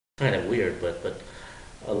kind of weird, but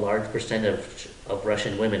a large percent of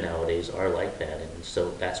Russian women nowadays are like that, and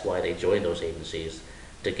so that's why they join those agencies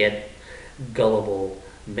to get gullible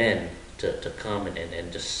men to come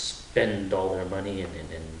and just spend all their money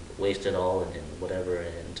and waste it all and whatever,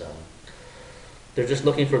 and they're just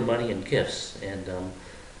looking for money and gifts, and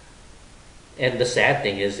the sad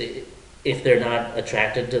thing is, if they're not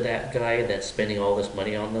attracted to that guy that's spending all this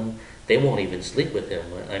money on them, they won't even sleep with him.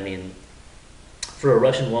 I mean, for a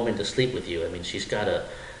Russian woman to sleep with you, I mean, she's got to,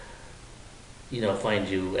 find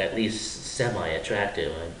you at least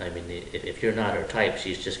semi-attractive. I mean, if you're not her type,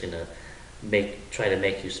 she's just gonna try to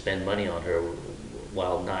make you spend money on her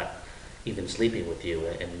while not even sleeping with you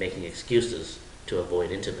and making excuses to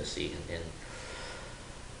avoid intimacy. And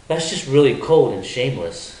that's just really cold and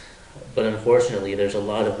shameless. But unfortunately, there's a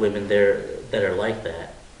lot of women there that are like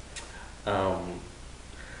that. Um,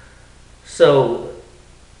 so,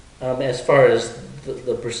 as far as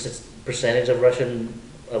the percentage of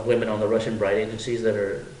women on the Russian bride agencies that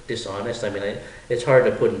are dishonest, I mean, it's hard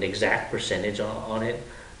to put an exact percentage on it,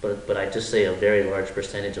 but I just say a very large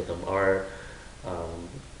percentage of them are um,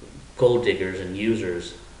 gold diggers and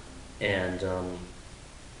users, and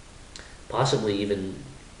possibly even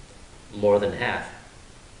more than half.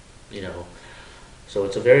 You know, so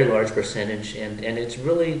it's a very large percentage, and it's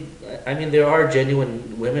really, I mean, there are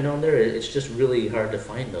genuine women on there. It's just really hard to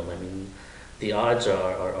find them. I mean, the odds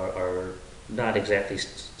are not exactly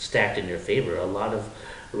stacked in your favor. A lot of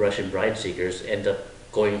Russian bride seekers end up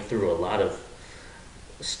going through a lot of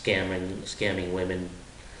scamming women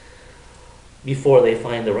before they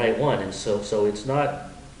find the right one, and so it's not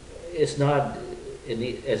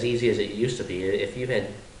as easy as it used to be. If you had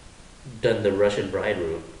done the Russian bride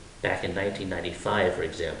route back in 1995, for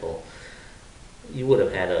example, you would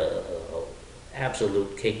have had a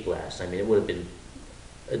absolute cake blast. I mean, it would have been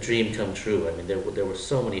a dream come true. I mean, there were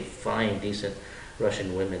so many fine, decent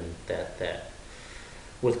Russian women that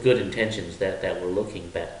with good intentions that were looking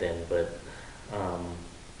back then, but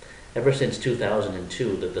ever since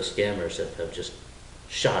 2002, the scammers have just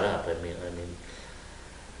shot up. I mean,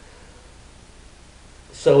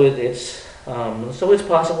 so it's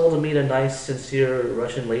possible to meet a nice, sincere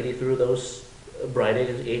Russian lady through those bride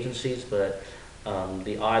agencies, but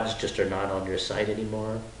the odds just are not on your side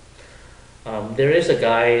anymore. There is a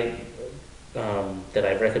guy that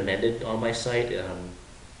I've recommended on my site.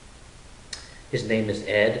 His name is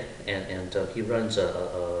Ed, and he runs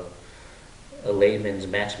a layman's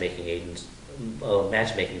matchmaking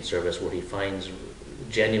service where he finds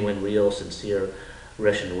genuine, real, sincere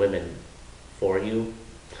Russian women for you,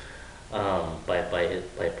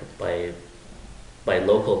 by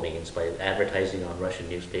local means, by advertising on Russian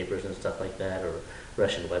newspapers and stuff like that, or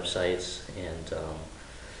Russian websites,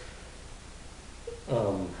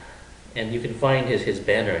 and you can find his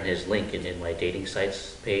banner and his link in my dating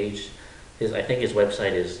sites page. I think his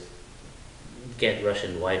website is Get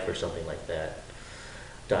Russian Wife or something like that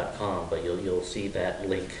 .com, but you'll see that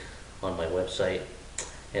link on my website,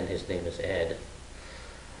 and his name is Ed.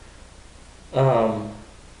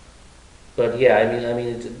 But yeah,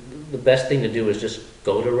 the best thing to do is just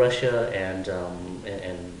go to Russia and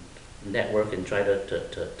network and try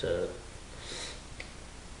to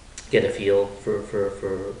get a feel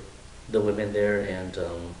for the women there, and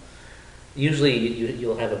usually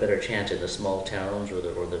you'll have a better chance in the small towns or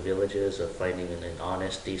the villages of finding an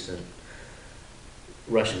honest, decent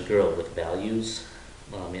Russian girl with values.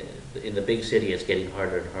 In the big city, it's getting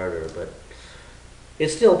harder and harder, but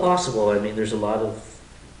it's still possible. I mean, there's a lot of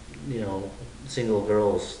single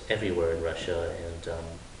girls everywhere in Russia, and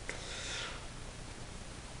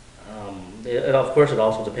of course, it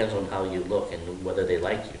also depends on how you look and whether they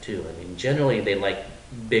like you too. I mean, generally they like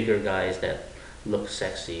bigger guys that look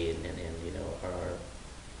sexy and are.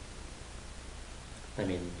 I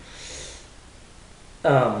mean,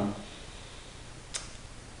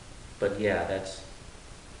 but yeah,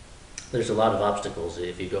 there's a lot of obstacles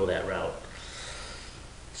if you go that route.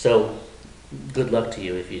 So, good luck to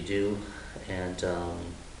you if you do, and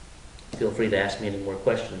feel free to ask me any more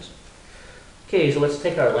questions. Okay, so let's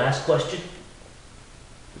take our last question.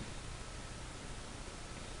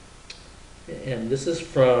 And this is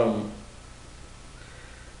from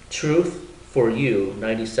Truth for You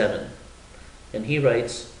 97. And he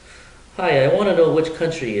writes, "Hi, I want to know which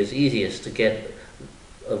country is easiest to get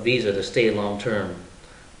a visa to stay long term,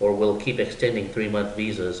 or will keep extending 3-month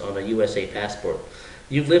visas on a USA passport.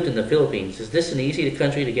 You've lived in the Philippines. Is this an easy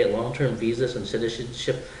country to get long-term visas and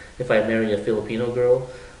citizenship if I marry a Filipino girl?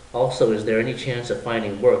 Also, is there any chance of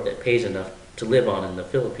finding work that pays enough to live on in the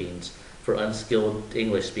Philippines for unskilled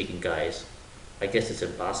English-speaking guys? I guess it's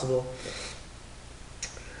impossible."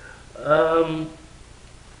 Um,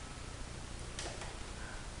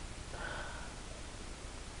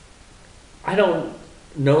 I don't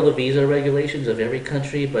know the visa regulations of every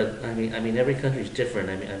country, but I mean, every country is different.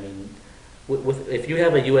 I mean, if you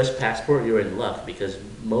have a U.S. passport, you're in luck because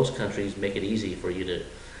most countries make it easy for you to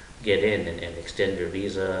get in and extend your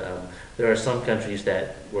visa. There are some countries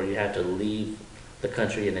that where you have to leave the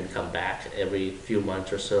country and then come back every few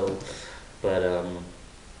months or so. But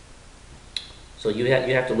so you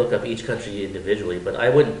have to look up each country individually. But I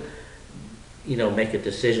wouldn't, make a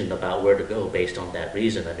decision about where to go based on that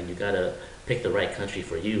reason. I mean, you gotta pick the right country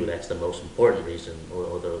for you. That's the most important reason,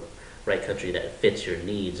 or the right country that fits your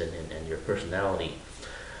needs and your personality.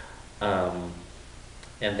 Um,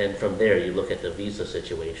 and then from there, you look at the visa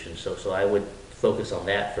situation. So I would focus on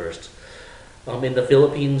that first. In the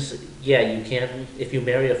Philippines, yeah, you can. If you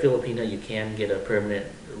marry a Filipina, you can get a permanent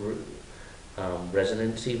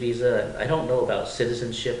residency visa. I don't know about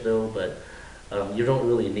citizenship though, but you don't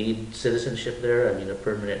really need citizenship there. I mean, a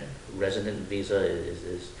permanent resident visa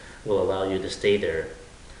will allow you to stay there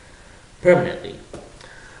permanently.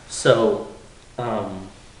 So,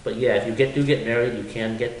 but yeah, if you do get married, you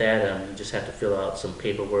can get that. You just have to fill out some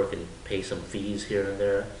paperwork and pay some fees here and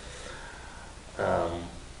there. Um,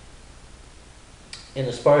 and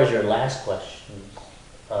as far as your last question,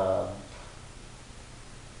 um,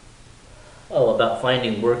 about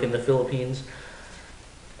finding work in the Philippines.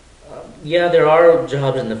 Yeah, there are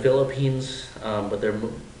jobs in the Philippines, but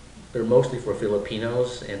they're mostly for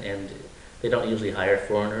Filipinos, and they don't usually hire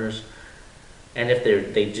foreigners. And if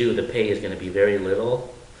they do, the pay is going to be very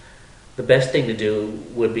little. The best thing to do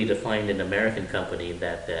would be to find an American company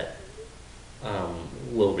that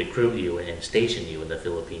will recruit you and station you in the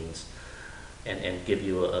Philippines and give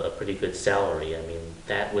you a pretty good salary. I mean,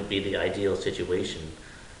 that would be the ideal situation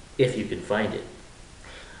if you can find it.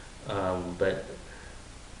 But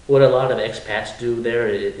what a lot of expats do there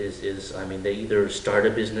is I mean, they either start a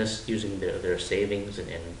business using their savings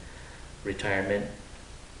and retirement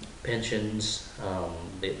pensions,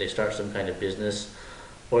 they start some kind of business,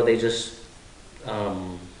 or they just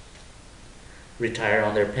um, retire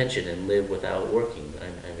on their pension and live without working.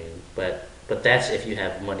 I mean, but that's if you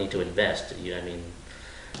have money to invest. I mean,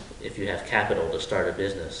 if you have capital to start a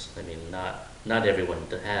business. I mean, not everyone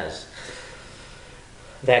that has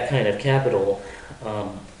that kind of capital.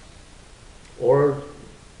 Or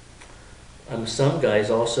some guys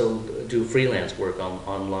also do freelance work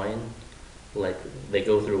online. Like they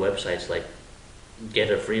go through websites like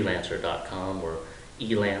getafreelancer.com or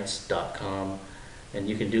elance.com, and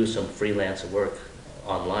you can do some freelance work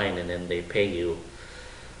online, and then they pay you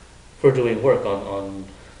for doing work on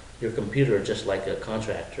your computer just like a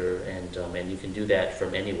contractor, and you can do that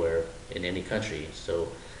from anywhere in any country. So,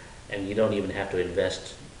 and you don't even have to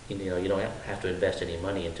invest. You don't have to invest any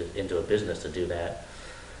money into a business to do that.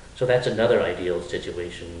 So that's another ideal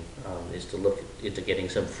situation, is to look into getting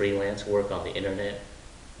some freelance work on the internet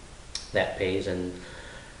that pays. And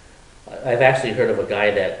I've actually heard of a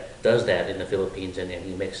guy that does that in the Philippines, and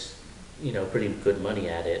he makes pretty good money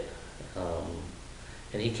at it.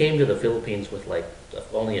 And he came to the Philippines with like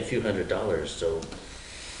only a few $100s, so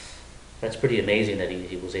that's pretty amazing that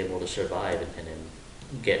he was able to survive and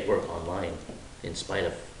get work online in spite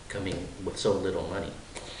of coming with so little money.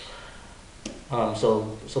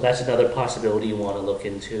 So that's another possibility you want to look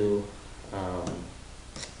into.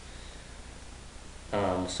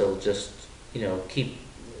 So just keep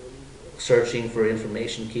searching for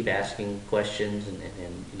information, keep asking questions,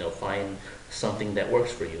 and find something that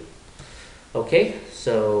works for you. Okay,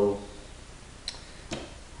 so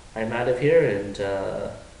I'm out of here, and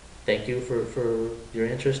thank you for your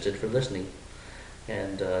interest and for listening.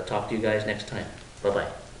 And talk to you guys next time. Bye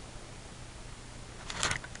bye.